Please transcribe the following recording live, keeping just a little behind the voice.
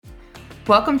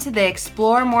Welcome to the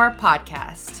Explore More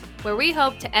podcast, where we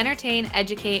hope to entertain,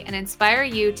 educate, and inspire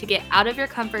you to get out of your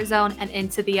comfort zone and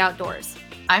into the outdoors.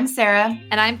 I'm Sarah.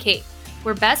 And I'm Kate.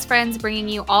 We're best friends bringing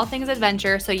you all things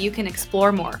adventure so you can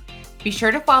explore more. Be sure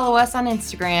to follow us on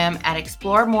Instagram at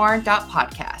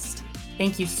exploremore.podcast.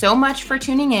 Thank you so much for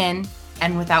tuning in,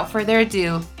 and without further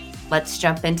ado, let's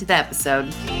jump into the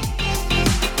episode.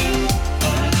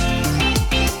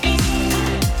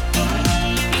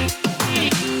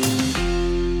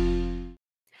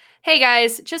 Hey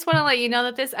guys, just want to let you know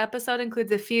that this episode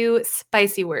includes a few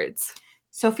spicy words.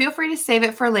 So feel free to save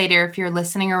it for later if you're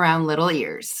listening around little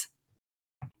ears.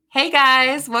 Hey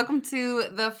guys, welcome to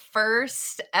the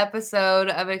first episode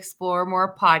of Explore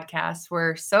More podcast.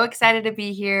 We're so excited to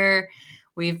be here.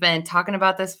 We've been talking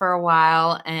about this for a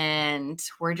while, and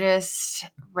we're just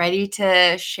ready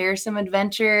to share some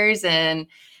adventures and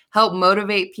help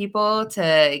motivate people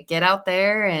to get out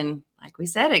there and, like we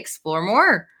said, explore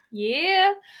more.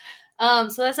 Yeah.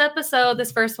 So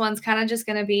this first one's kind of just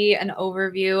going to be an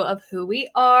overview of who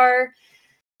we are,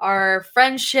 our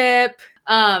friendship,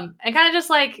 and kind of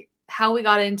just like how we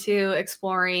got into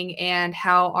exploring and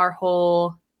how our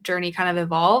whole journey kind of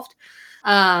evolved.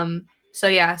 So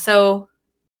you guys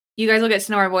will get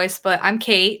to know our voice, but I'm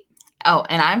Kate. Oh,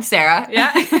 and I'm Sarah.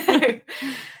 Yeah.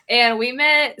 And we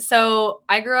met, so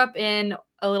I grew up in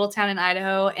a little town in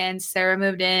Idaho, and Sarah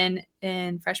moved in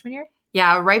freshman year.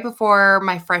 Yeah, right before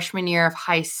my freshman year of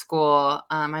high school,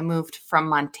 I moved from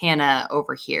Montana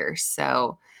over here.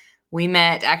 So we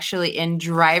met actually in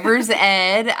driver's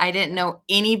ed. I didn't know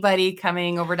anybody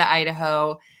coming over to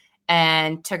Idaho,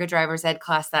 and took a driver's ed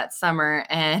class that summer.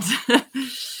 And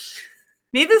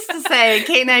needless to say,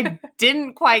 Kate and I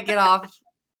didn't quite get off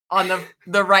on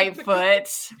the right foot.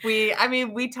 We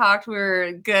talked, we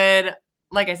were good.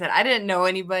 Like I said, I didn't know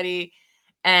anybody,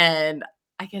 and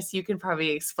I guess you can probably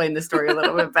explain the story a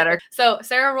little bit better. So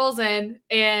Sarah rolls in,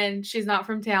 and she's not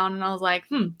from town. And I was like,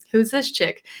 who's this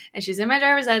chick? And she's in my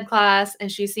driver's ed class,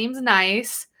 and she seems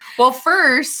nice. Well,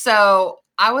 first, so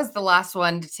I was the last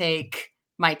one to take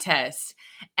my test.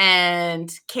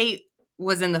 And Kate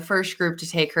was in the first group to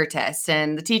take her test.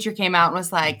 And the teacher came out and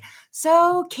was like,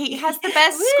 so Kate has the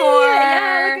best score.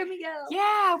 Yeah, look at me go.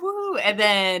 Yeah, woo. And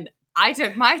then I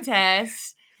took my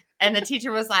test, and the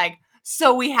teacher was like,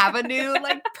 so we have a new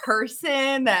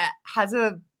person that has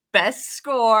a best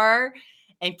score.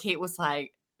 And Kate was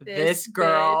like, this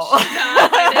girl.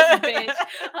 Bitch. This bitch.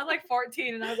 I was like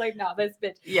 14, and I was like, no, this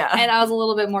bitch. Yeah. And I was a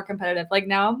little bit more competitive. Like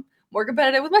now I'm more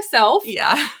competitive with myself.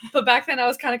 Yeah. But back then I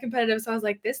was kind of competitive. So I was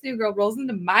like, this new girl rolls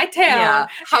into my town. Yeah.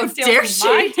 How dare she?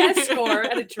 My test score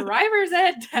at a driver's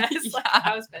ed test. Yeah. Like,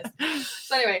 I was pissed.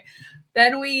 So anyway,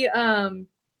 then we didn't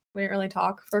really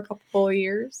talk for a couple of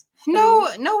years. No,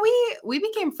 we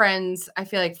became friends, I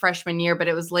feel like freshman year, but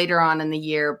it was later on in the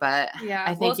year. But yeah,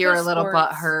 I think you were a little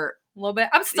butthurt. A little bit.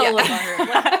 I'm still a little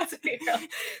butthurt.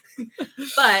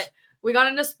 But we got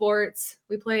into sports.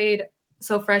 We played,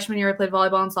 so freshman year, we played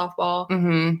volleyball and softball.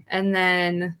 Mm-hmm. And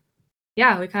then,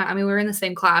 yeah, we were in the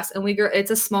same class, and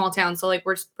it's a small town. So like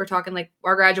we're talking like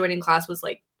our graduating class was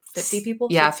like 50 people.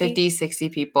 Yeah, 50, 60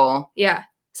 people. Yeah.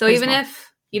 So even if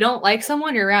you don't like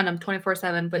someone, you're around them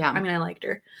 24/7. But yeah. I liked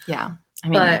her. Yeah.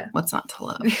 But what's not to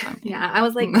love? Yeah. I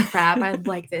was like, crap, I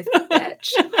like this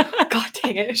bitch. God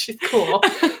dang it. She's cool.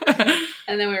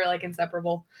 And then we were like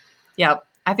inseparable. Yep.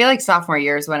 I feel like sophomore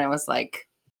year is when it was like.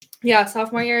 Yeah.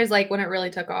 Sophomore year is like when it really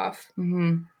took off.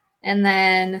 Mm-hmm. And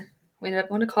then we ended up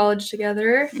going to college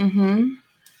together. Mm-hmm.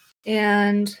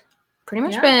 And pretty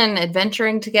much been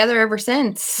adventuring together ever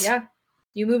since. Yeah.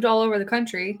 You moved all over the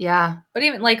country. Yeah. But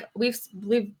even like we've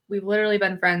literally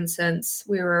been friends since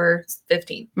we were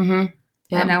 15. Mm-hmm.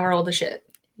 Yeah. And now we're old as shit.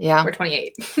 Yeah. We're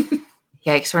 28.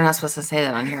 Yikes, we're not supposed to say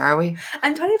that on here, are we?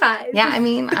 I'm 25. Yeah,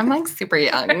 I'm like super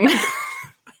young.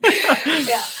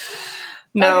 Yeah.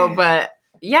 No, but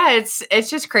yeah, it's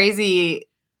just crazy.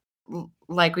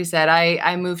 Like we said,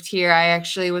 I moved here. I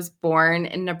actually was born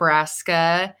in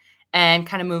Nebraska and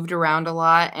kind of moved around a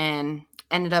lot and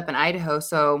ended up in Idaho.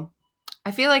 So I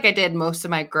feel like I did most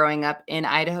of my growing up in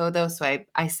Idaho, though. So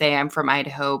I say I'm from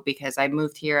Idaho because I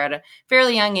moved here at a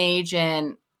fairly young age,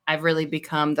 and I've really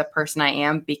become the person I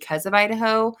am because of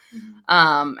Idaho.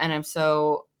 Mm-hmm. And I'm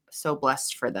so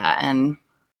blessed for that. And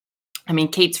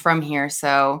Kate's from here,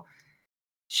 so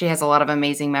she has a lot of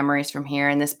amazing memories from here,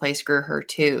 and this place grew her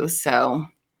too. So,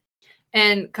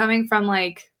 and coming from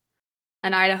like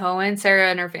an Idahoan,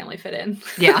 Sarah and her family fit in.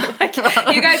 Yeah. Like,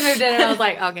 you guys moved in, and I was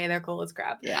like, okay, they're cool as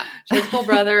crap. Yeah. She has a cool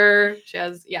brother.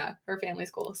 Her family's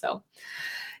cool. So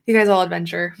you guys all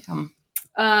adventure.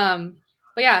 But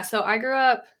yeah, so I grew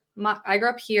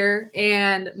up here,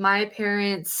 and my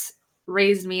parents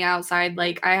raised me outside.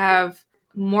 Like I have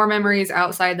more memories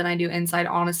outside than I do inside,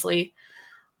 honestly.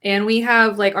 And we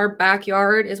have like our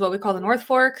backyard is what we call the North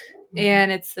Fork,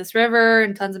 and it's this river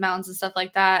and tons of mountains and stuff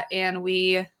like that. And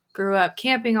we grew up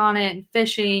camping on it and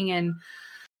fishing and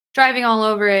driving all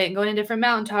over it and going to different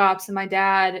mountaintops. And my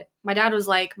dad was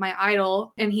like my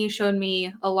idol, and he showed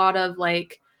me a lot of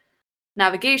like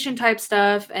navigation type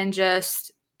stuff. And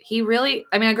just he really,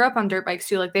 I mean, I grew up on dirt bikes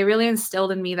too. Like they really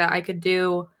instilled in me that I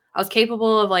was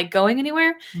capable of like going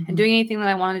anywhere and doing anything that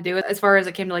I wanted to do as far as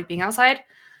it came to like being outside.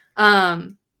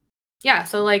 Yeah,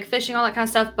 so like fishing, all that kind of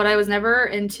stuff, but I was never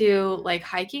into like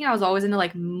hiking. I was always into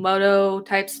like moto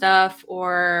type stuff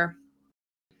or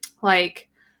like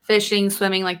fishing,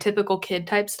 swimming, like typical kid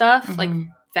type stuff, like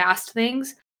fast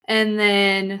things. And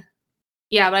then,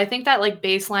 yeah, but I think that like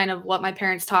baseline of what my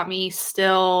parents taught me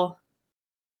still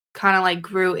kind of like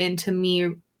grew into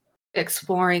me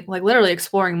exploring, like literally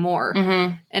exploring more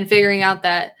and figuring out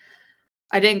that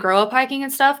I didn't grow up hiking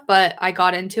and stuff, but I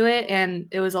got into it, and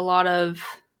it was a lot of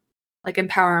like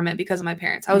empowerment because of my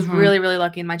parents. I was really, really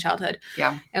lucky in my childhood.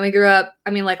 Yeah. And we grew up,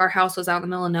 I mean, like our house was out in the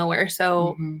middle of nowhere.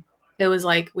 So it was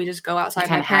like, we just go outside.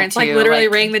 My parents like literally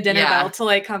rang the dinner bell to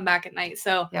like come back at night.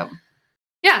 So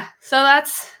yeah, so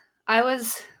I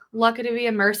was lucky to be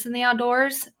immersed in the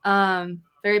outdoors.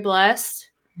 Very blessed.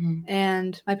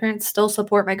 And my parents still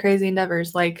support my crazy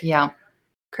endeavors. Like,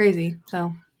 crazy.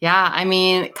 So yeah, I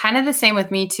mean, kind of the same with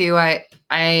me too.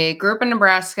 I grew up in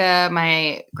Nebraska.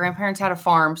 My grandparents had a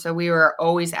farm, so we were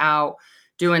always out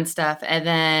doing stuff. And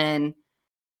then,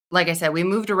 like I said, we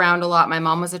moved around a lot. My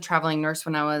mom was a traveling nurse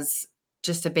when I was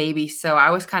just a baby, so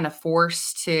I was kind of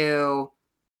forced to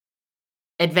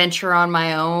adventure on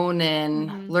my own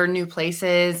and learn new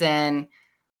places and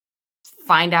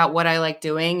find out what I like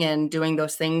doing and doing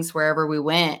those things wherever we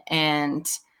went. And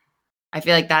I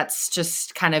feel like that's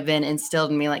just kind of been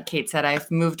instilled in me. Like Kate said,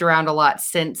 I've moved around a lot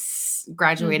since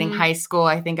graduating high school.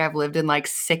 I think I've lived in like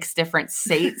 6 different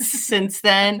states since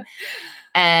then.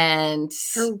 And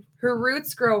her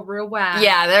roots grow real wide.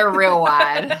 Yeah, they're real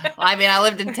wide. I mean, I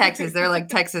lived in Texas. They're like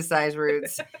Texas-sized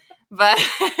roots. But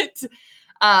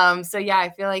so yeah, I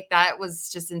feel like that was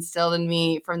just instilled in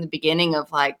me from the beginning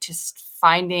of like just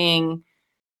finding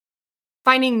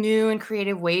new and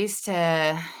creative ways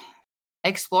to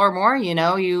explore more. You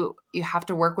know, you have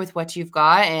to work with what you've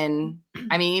got. And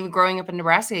I mean, even growing up in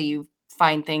Nebraska, you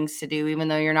find things to do, even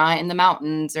though you're not in the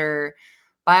mountains or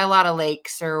by a lot of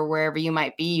lakes or wherever you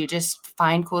might be. You just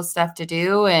find cool stuff to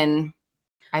do. And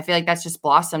I feel like that's just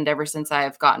blossomed ever since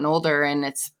I've gotten older, and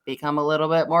it's become a little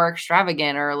bit more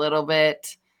extravagant or a little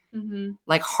bit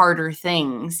like harder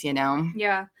things, you know?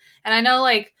 Yeah. And I know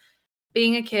like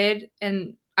being a kid,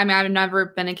 and I mean, I've never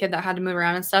been a kid that had to move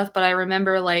around and stuff, but I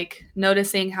remember like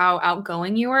noticing how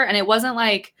outgoing you were. And it wasn't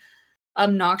like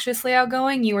obnoxiously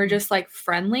outgoing. You were just like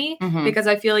friendly because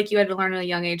I feel like you had to learn at a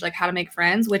young age, like how to make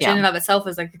friends, which in and of itself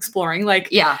is like exploring,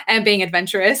 like, and being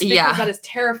adventurous because that is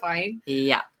terrifying.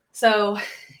 Yeah. So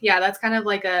yeah, that's kind of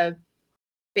like a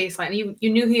baseline. You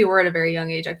knew who you were at a very young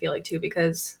age, I feel like too,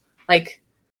 because like,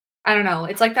 I don't know.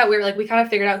 It's like that weird, like we kind of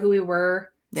figured out who we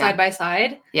were side by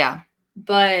side. Yeah.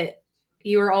 But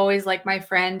you were always like my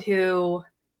friend who,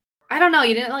 I don't know,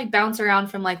 you didn't like bounce around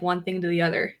from like one thing to the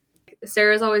other.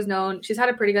 Sarah's always known, she's had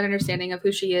a pretty good understanding of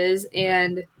who she is.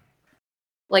 And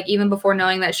like, even before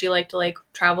knowing that she liked to like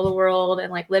travel the world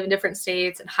and like live in different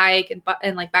states and hike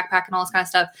and like backpack and all this kind of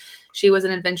stuff, she was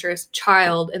an adventurous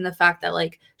child in the fact that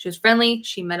like she was friendly.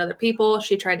 She met other people.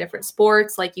 She tried different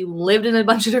sports. Like you lived in a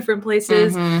bunch of different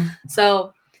places.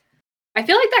 So I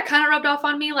feel like that kind of rubbed off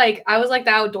on me. Like I was like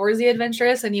the outdoorsy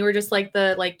adventurous and you were just like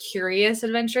the like curious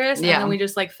adventurous. And then we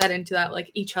just like fed into that,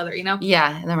 like each other, you know?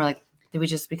 Yeah. And then we're like, did we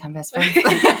just become best friends?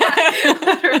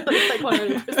 Literally, like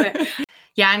 100%.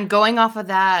 Yeah. And going off of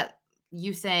that,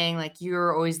 you saying like you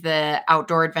were always the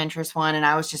outdoor adventurous one and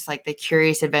I was just like the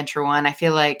curious adventure one. I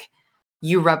feel like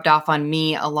you rubbed off on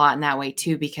me a lot in that way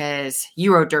too, because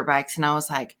you rode dirt bikes and I was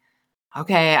like,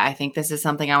 okay, I think this is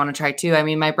something I want to try too. I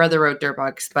mean, my brother rode dirt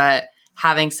bikes, but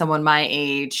having someone my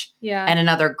age and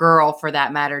another girl for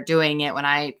that matter doing it when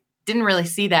I didn't really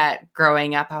see that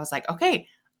growing up, I was like, okay,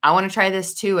 I want to try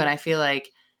this too. And I feel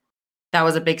like that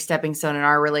was a big stepping stone in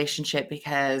our relationship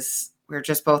because we're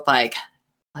just both like,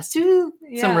 let's do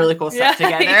some really cool stuff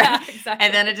together. Yeah, exactly.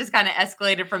 And then it just kind of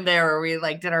escalated from there where we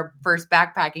like did our first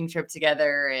backpacking trip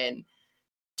together and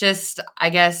just, I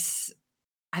guess,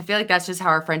 I feel like that's just how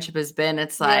our friendship has been.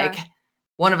 It's like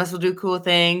one of us will do cool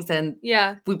things and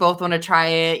we both want to try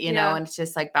it, you know, and it's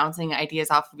just like bouncing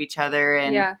ideas off of each other.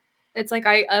 And it's like,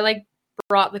 I like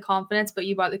brought the confidence, but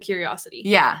you brought the curiosity.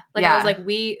 Yeah. Like I was like,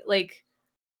 we like,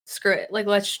 screw it, like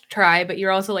let's try, but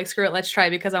you're also like screw it, let's try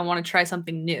because I want to try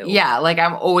something new. Yeah, like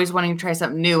I'm always wanting to try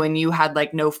something new, and you had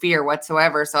like no fear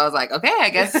whatsoever. So I was like, okay, I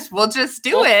guess we'll just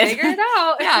do it. Figure it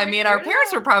out. Yeah, I mean, our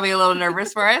parents were probably a little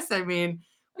nervous for us. I mean,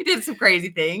 we did some crazy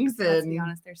things. And let's be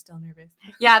honest, they're still nervous.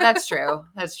 Yeah, that's true.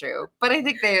 That's true. But I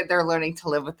think they're learning to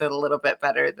live with it a little bit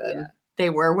better than they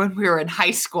were when we were in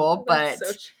high school. But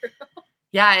that's so true.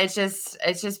 Yeah, it's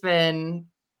just been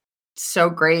so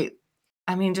great.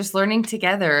 I mean, just learning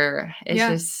together. It's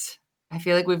just, I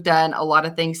feel like we've done a lot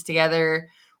of things together.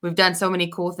 We've done so many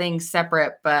cool things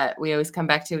separate, but we always come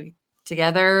back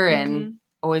together and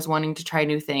always wanting to try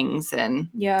new things. And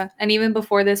and even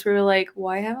before this, we were like,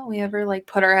 why haven't we ever like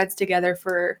put our heads together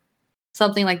for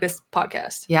something like this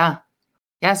podcast? Yeah.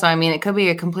 So I mean, it could be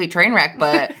a complete train wreck,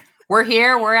 but we're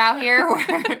here. We're out here.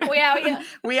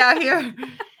 We out here.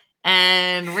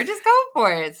 And we're just going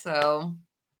for it. So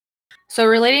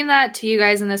relating that to you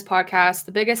guys in this podcast,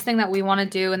 the biggest thing that we want to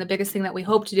do and the biggest thing that we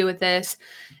hope to do with this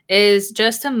is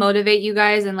just to motivate you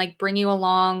guys and like bring you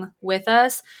along with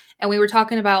us. And we were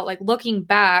talking about like looking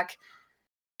back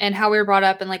and how we were brought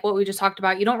up and like what we just talked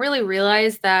about. You don't really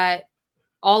realize that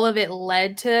all of it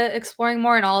led to exploring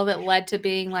more and all of it led to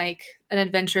being like an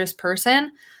adventurous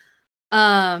person.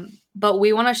 But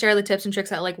we want to share the tips and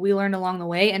tricks that like we learned along the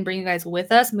way and bring you guys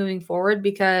with us moving forward,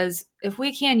 because if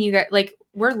we can, you guys, like,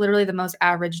 we're literally the most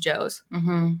average Joes.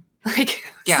 Like,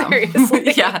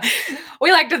 seriously. We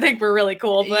like to think we're really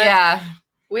cool, but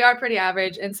we are pretty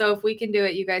average. And so if we can do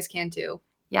it, you guys can too.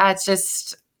 Yeah, it's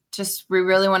just we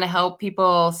really want to help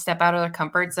people step out of their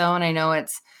comfort zone. I know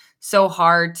it's so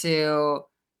hard to,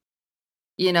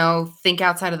 think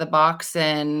outside of the box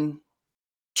and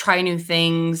try new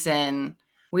things, and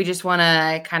we just want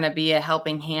to kind of be a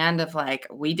helping hand of like,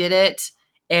 we did it.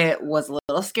 It was a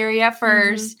little scary at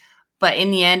first, but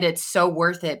in the end, it's so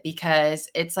worth it because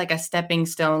it's like a stepping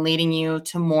stone leading you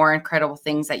to more incredible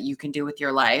things that you can do with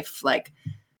your life. Like,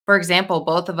 for example,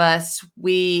 both of us,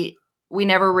 we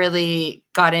never really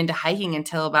got into hiking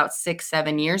until about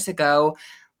 6-7 years ago.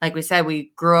 Like we said,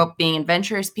 we grew up being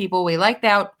adventurous people. We liked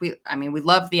we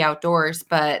love the outdoors,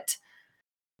 but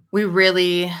we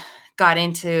really got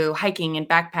into hiking and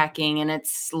backpacking, and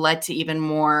it's led to even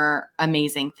more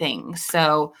amazing things.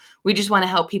 So we just want to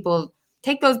help people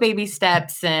take those baby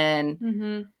steps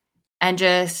and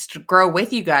just grow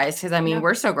with you guys. Because, I mean,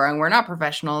 we're still growing. We're not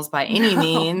professionals by any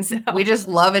means. No. We just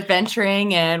love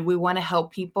adventuring, and we want to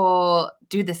help people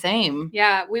do the same.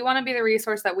 Yeah, we want to be the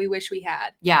resource that we wish we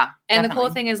had. Yeah, and definitely. The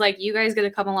cool thing is, like, you guys get to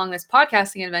come along this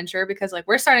podcasting adventure because, like,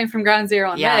 we're starting from ground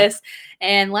zero on this.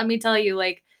 And let me tell you,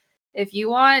 like, if you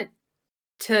want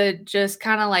to just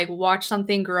kind of like watch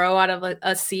something grow out of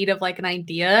a seed of like an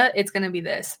idea, it's going to be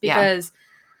this, because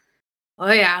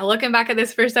looking back at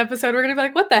this first episode, we're going to be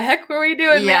like, what the heck were we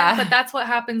doing, man? But that's what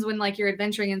happens when like you're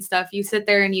adventuring and stuff. You sit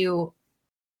there and you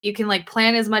can like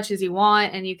plan as much as you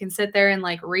want, and you can sit there and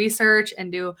like research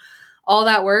and do all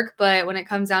that work. But when it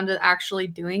comes down to actually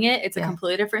doing it, it's a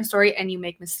completely different story, and you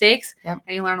make mistakes and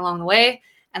you learn along the way.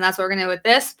 And that's what we're going to do with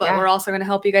this. But we're also going to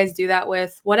help you guys do that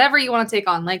with whatever you want to take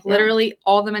on. Like literally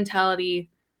all the mentality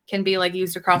can be like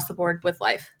used across the board with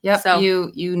life. Yep. So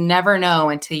you never know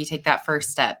until you take that first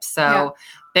step. So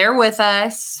bear with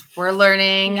us. We're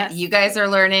learning. Yes. You guys are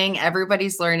learning.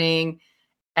 Everybody's learning.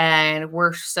 And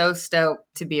we're so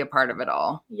stoked to be a part of it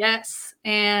all. Yes.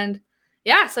 And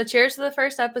so cheers to the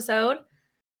first episode.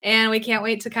 And we can't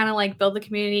wait to kind of like build the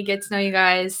community, get to know you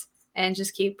guys, and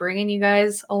just keep bringing you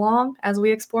guys along as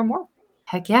we explore more.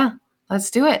 Heck yeah.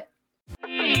 Let's do it.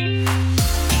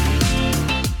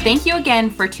 Thank you again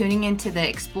for tuning into the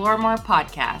Explore More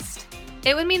podcast.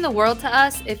 It would mean the world to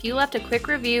us if you left a quick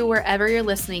review wherever you're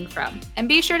listening from. And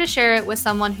be sure to share it with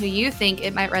someone who you think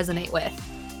it might resonate with.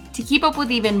 To keep up with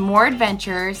even more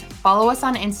adventures, follow us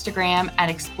on Instagram at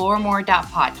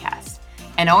exploremore.podcast.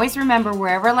 And always remember,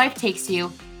 wherever life takes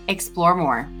you, explore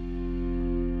more.